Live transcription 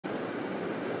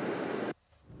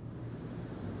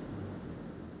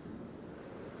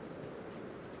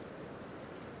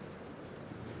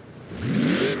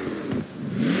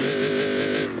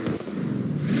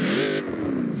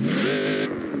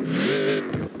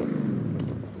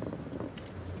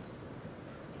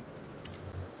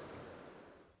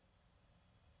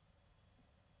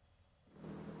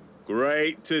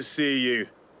Great to see you.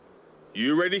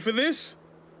 You ready for this?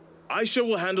 Aisha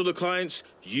will handle the clients,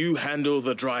 you handle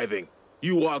the driving.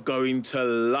 You are going to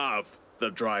love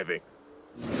the driving.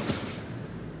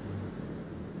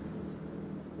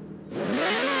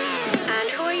 And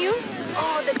who are you?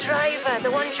 Oh, the driver, the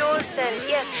one Joel sent,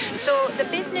 yes. So the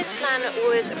business plan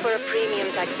was for a premium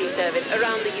taxi service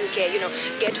around the UK, you know,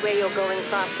 get where you're going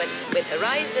fast. But with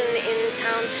Horizon in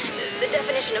town, the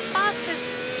definition of fast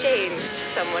has changed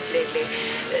somewhat lately.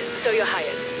 So you're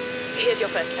hired. Here's your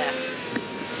first fare.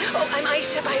 Oh, I'm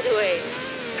Aisha, by the way.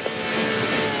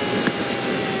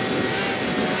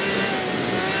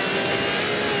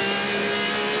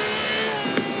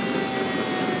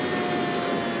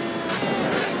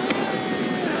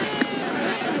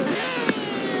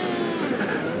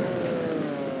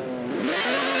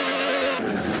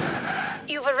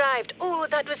 You've arrived. Oh,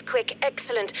 that was quick.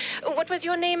 Excellent. What was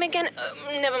your name again?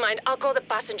 Never mind. I'll call the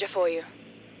passenger for you.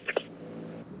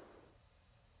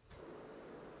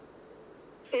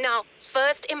 Now,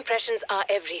 first impressions are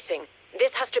everything.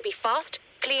 This has to be fast,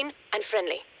 clean, and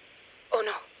friendly. Oh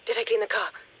no, did I clean the car?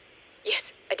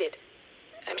 Yes, I did.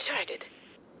 I'm sure I did.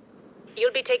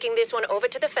 You'll be taking this one over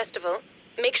to the festival.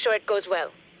 Make sure it goes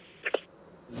well.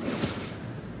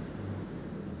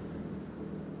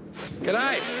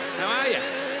 G'day, how are you?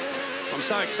 I'm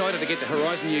so excited to get to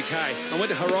Horizon UK. I went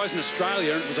to Horizon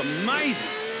Australia and it was amazing.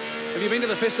 Have you been to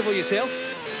the festival yourself?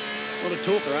 What a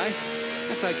talker, eh?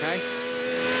 That's okay.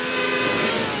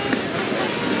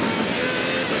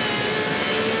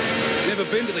 Never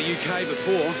been to the UK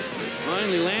before. I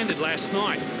only landed last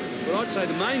night. But I'd say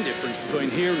the main difference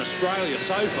between here and Australia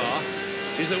so far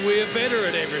is that we're better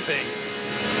at everything.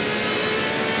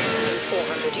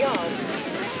 400 yards.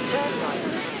 Turn right.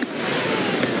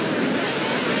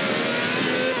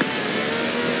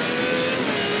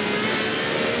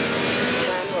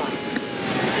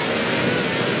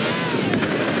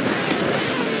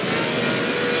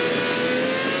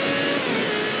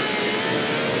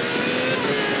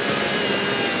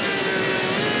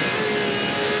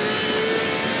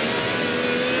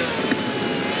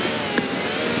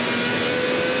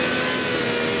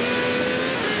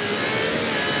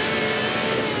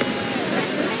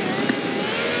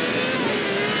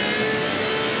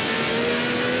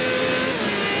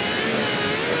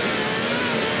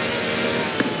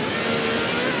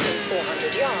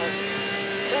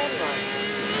 Turn right.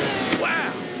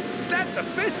 Wow! Is that the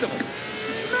festival?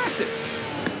 It's massive!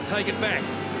 Take it back.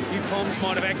 You Poms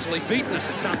might have actually beaten us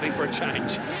at something for a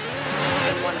change.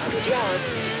 In 100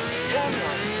 yards, turn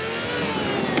right.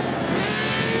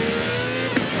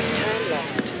 Turn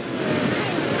left.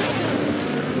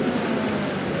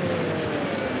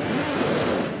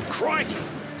 Crikey!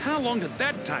 How long did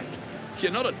that take?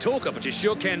 You're not a talker, but you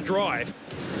sure can drive.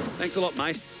 Thanks a lot,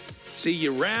 mate. See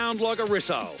you round like a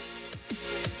rissole.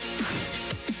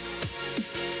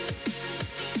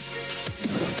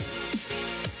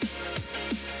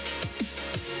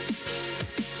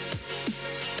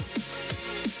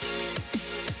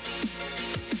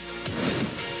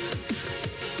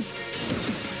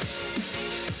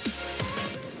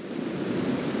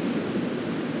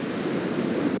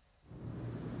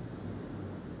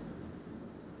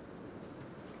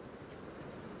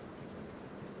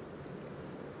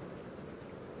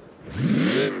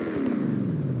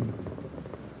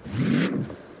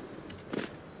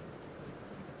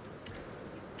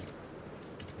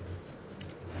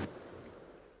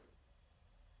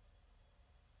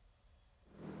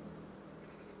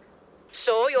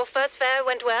 So, your first fare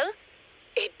went well?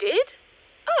 It did?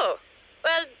 Oh,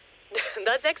 well,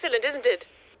 that's excellent, isn't it?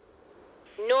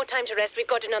 No time to rest, we've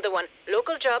got another one.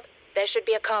 Local job, there should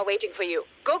be a car waiting for you.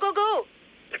 Go, go, go!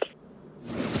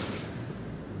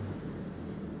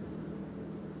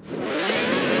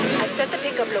 I've set the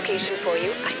pickup location for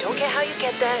you. I don't care how you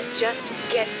get there, just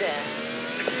get there.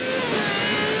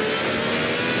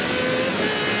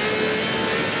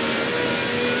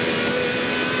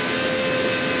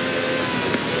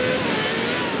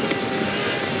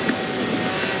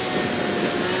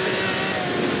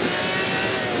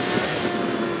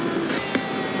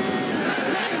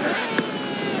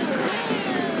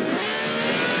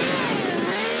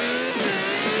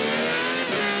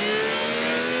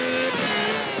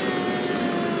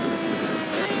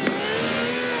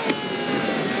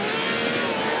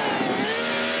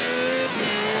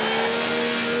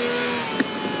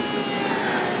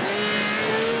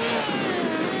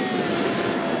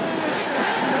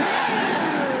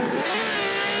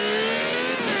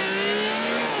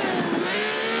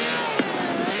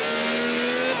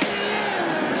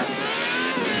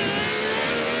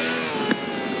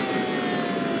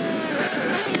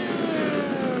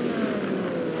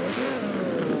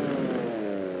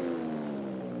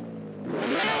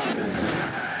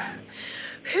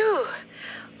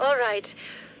 Right.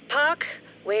 Park,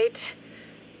 wait,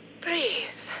 breathe.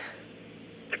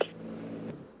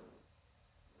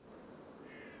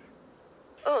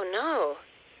 Oh, no.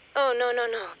 Oh, no.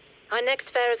 Our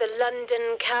next fare is a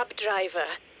London cab driver.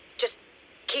 Just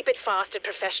keep it fast and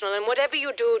professional, and whatever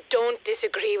you do, don't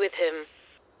disagree with him.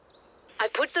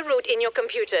 I've put the route in your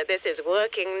computer. This is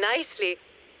working nicely.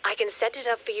 I can set it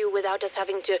up for you without us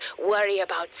having to worry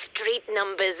about street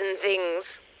numbers and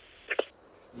things.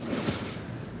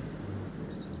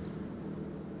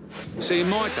 See, in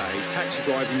my day, taxi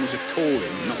driving was a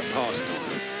calling, not a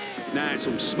pastime. Now it's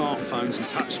all smartphones and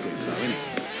touchscreens, though, isn't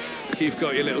it? You've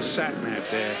got your little sat-nav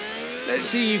there. Let's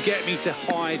see you get me to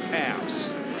Hythe House.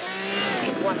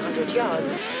 In 100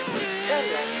 yards, turn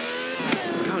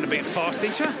left. Going a bit fast,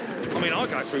 ain't ya? I mean, I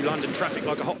go through London traffic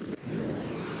like a hot...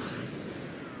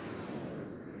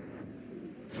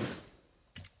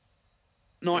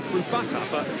 knife through butter,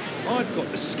 but I've got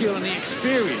the skill and the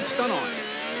experience, don't I?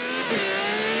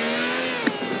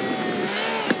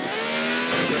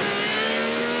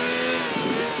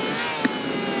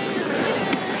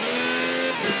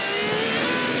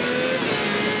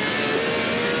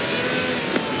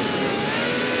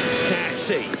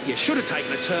 See, you should have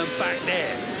taken a turn back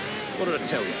there. What did I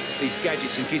tell you? These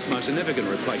gadgets and gizmos are never going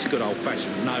to replace good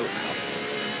old-fashioned know-how.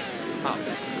 Oh,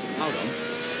 hold on.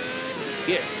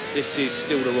 Yeah, this is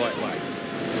still the right way.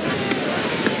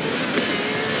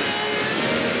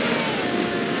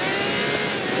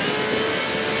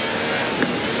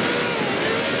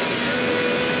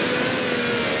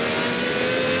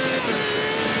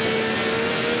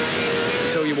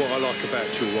 Tell you what I like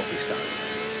about your office,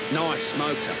 though. Nice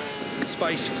motor.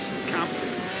 Spacious, comfy.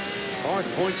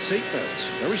 5-point seatbelts,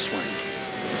 very swanky.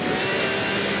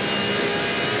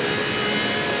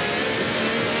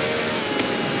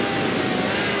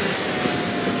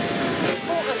 In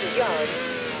 400 yards,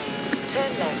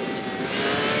 turn left.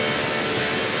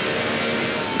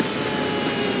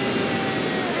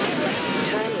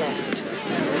 Turn left.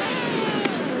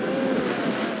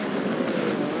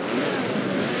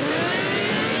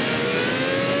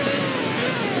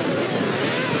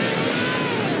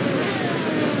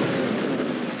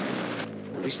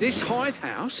 Is this Hythe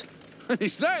House?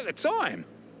 Is that the time?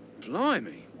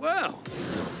 Blimey. Well,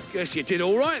 guess you did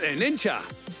all right then, didn't ya?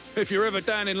 If you're ever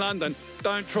down in London,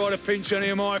 don't try to pinch any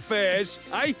of my fares,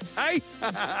 eh? Eh?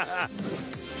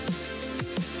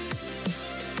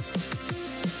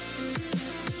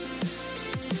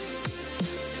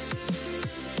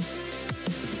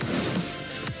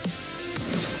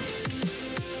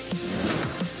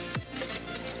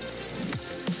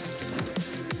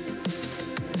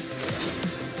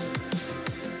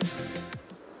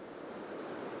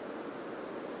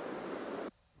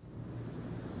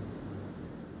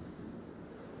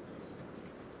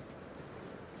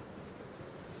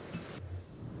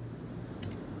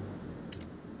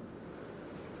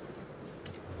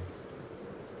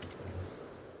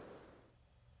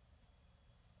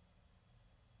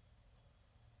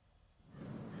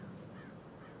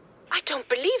 I don't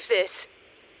believe this.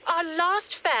 Our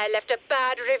last fare left a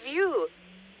bad review.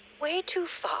 Way too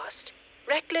fast.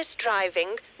 Reckless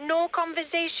driving, no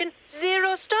conversation,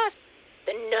 0 stars.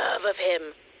 The nerve of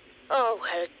him. Oh,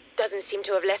 well, doesn't seem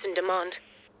to have lessened demand.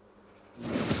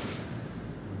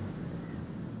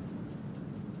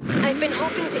 I've been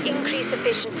hoping to increase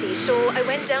efficiency, so I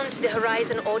went down to the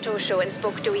Horizon Auto Show and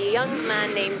spoke to a young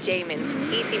man named Jamin.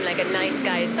 He seemed like a nice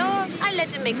guy, so I let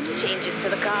him make some changes to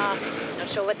the car. Not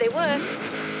sure what they were.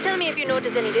 Tell me if you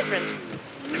notice any difference.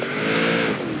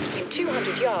 In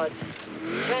 200 yards,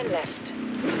 turn left.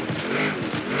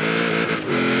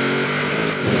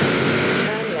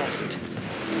 Turn left.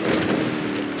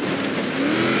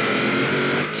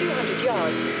 200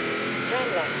 yards,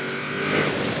 turn left.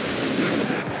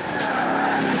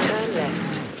 Turn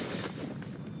left.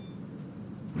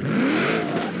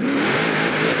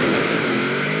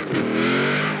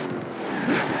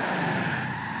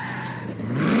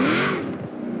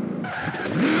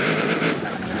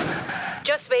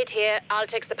 Just wait here. I'll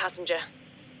text the passenger.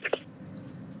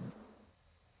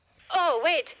 Oh,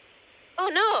 wait. Oh,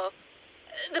 no.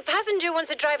 The passenger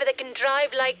wants a driver that can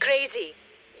drive like crazy.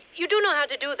 You do know how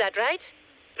to do that, right?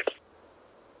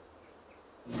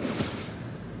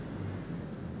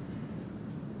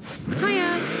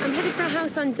 Hiya, I'm headed for a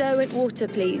house on Derwent Water,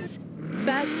 please.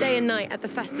 First day and night at the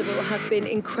festival have been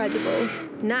incredible.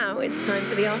 Now it's time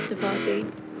for the after party.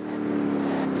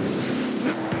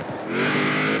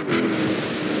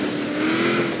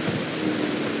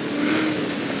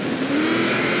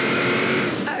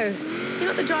 Oh, you're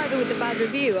not the driver with the bad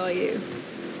review, are you?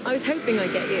 I was hoping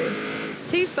I'd get you.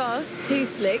 Too fast, too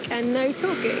slick, and no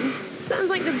talking. Sounds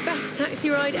like the best taxi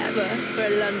ride ever for a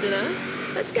Londoner.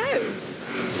 Let's go.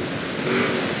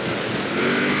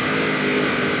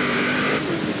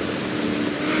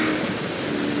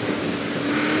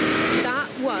 That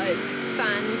was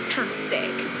fantastic.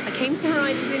 I came to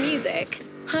Horizon for the music.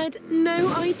 Had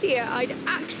no idea I'd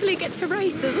actually get to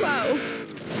race as well.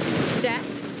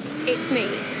 Jess, it's me.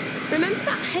 Remember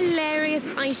that hilarious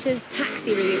Aisha's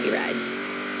taxi review we read?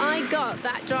 I got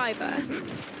that driver.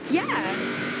 Yeah.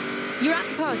 You're at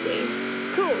the party?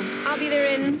 Cool. I'll be there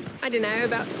in, I don't know,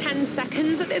 about 10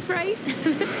 seconds at this rate.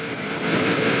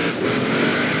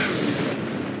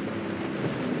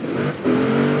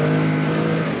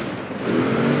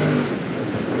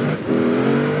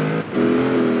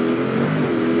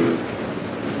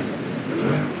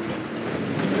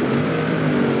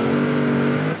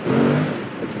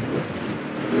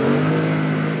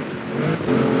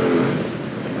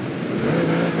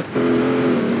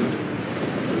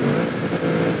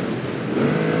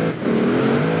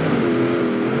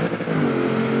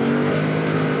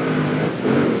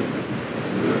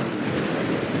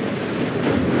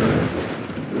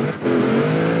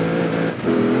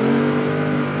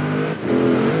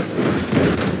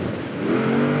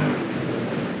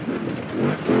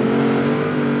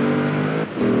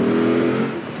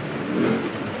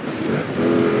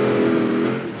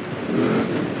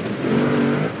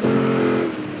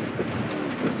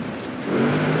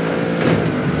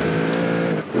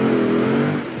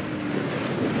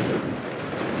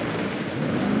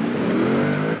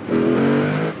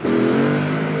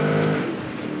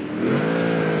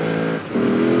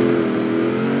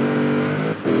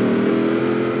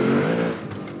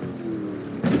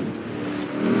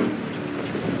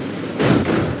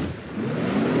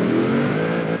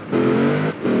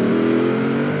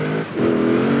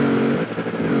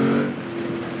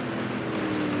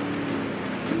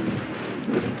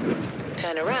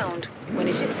 Turn around when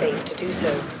it is safe to do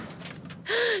so.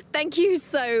 Thank you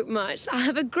so much.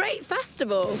 Have a great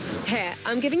festival. Here,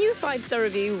 I'm giving you a 5-star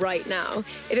review right now.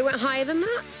 If it went higher than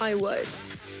that, I would.